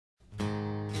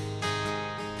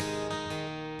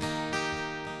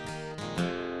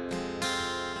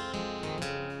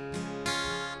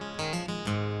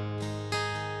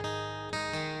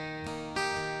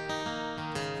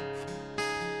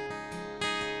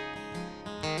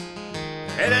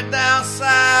Headed down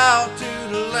south to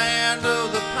the land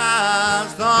of the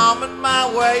pines, thumbing my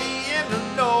way into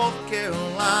North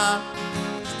Carolina.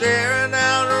 Staring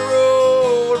down the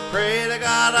road, pray to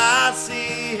God I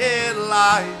see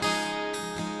headlights.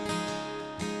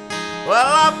 Well,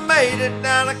 I made it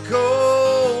down the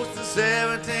coast in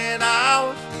 17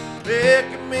 hours,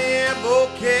 picking me a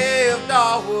bouquet of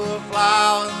dogwood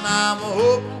flowers. And I'm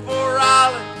hoping for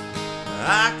Raleigh,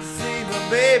 I can see my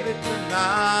baby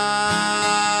tonight.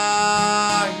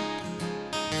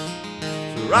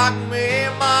 So rock me,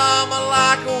 mama,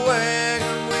 like a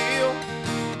wagon wheel.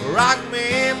 Rock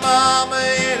me, mama,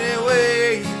 any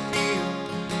way you feel.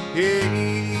 Hey,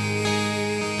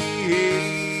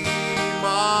 hey,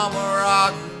 mama,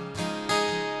 rock me.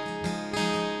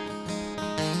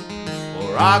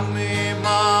 Rock me,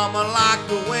 mama, like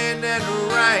the wind and the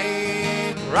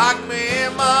rain. Rock me,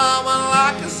 mama,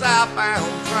 like a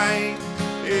southbound train.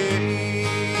 Hey,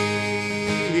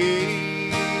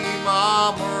 hey,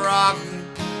 mama, rock me.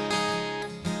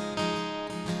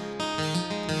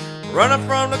 Running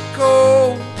from the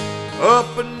cold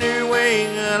up a New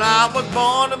England, I was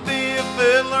born to be a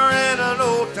fiddler in an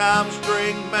old-time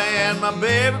string band. My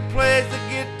baby plays the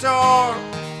guitar,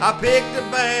 I pick the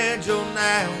banjo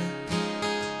now.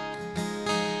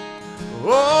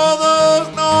 Oh, those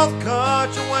North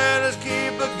Country winters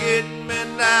keep getting me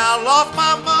now. Lost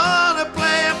my money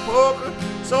playing poker,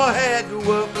 so I had to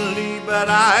up and leave, but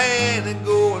I ain't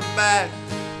going back,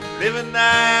 living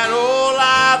that old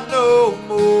life no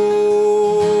more.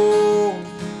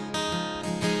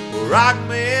 Rock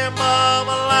me,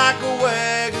 mama, like a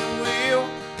wagon wheel.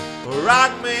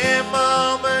 Rock me,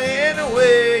 mama, any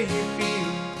way you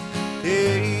feel.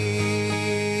 Hey,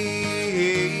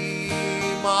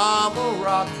 hey, mama,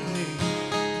 rock me.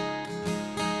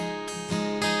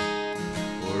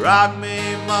 Rock me,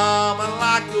 mama,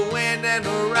 like the wind and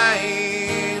the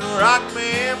rain. Rock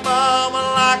me, mama,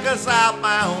 like a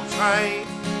southbound train.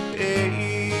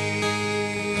 Hey,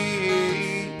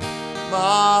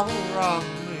 mama, rock me.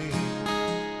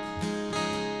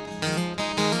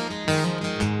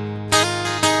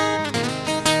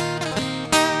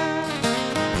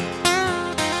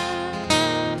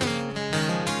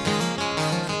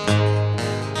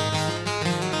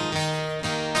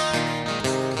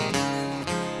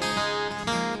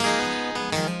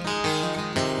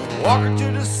 Walking to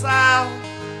the south,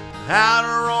 out of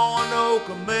Roanoke,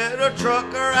 I met a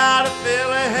trucker out of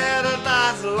Philly, had a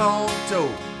nice long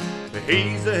tow. But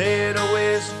he's headed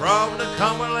west from the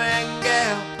Cumberland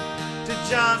Gap to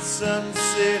Johnson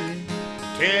City,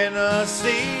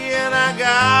 Tennessee. And I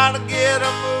gotta get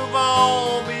a move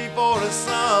on before the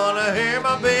sun. I hear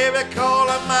my baby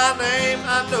calling my name,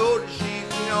 I know that she's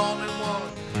the only one.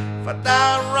 If I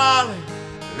die in Raleigh,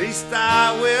 at least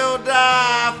I will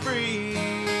die free.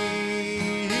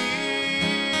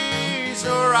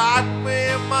 So rock me,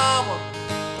 mama,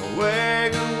 a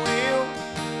wagon wheel.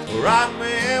 Rock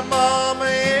me, mama,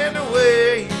 any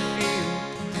way you feel.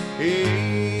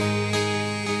 Hey,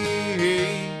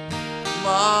 hey,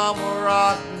 mama,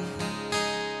 rock me.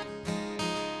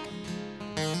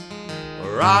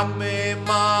 Rock me,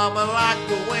 mama, like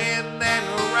the wind and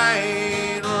the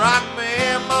rain. Rock me,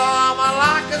 mama,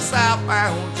 like a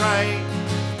southbound train.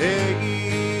 Hey,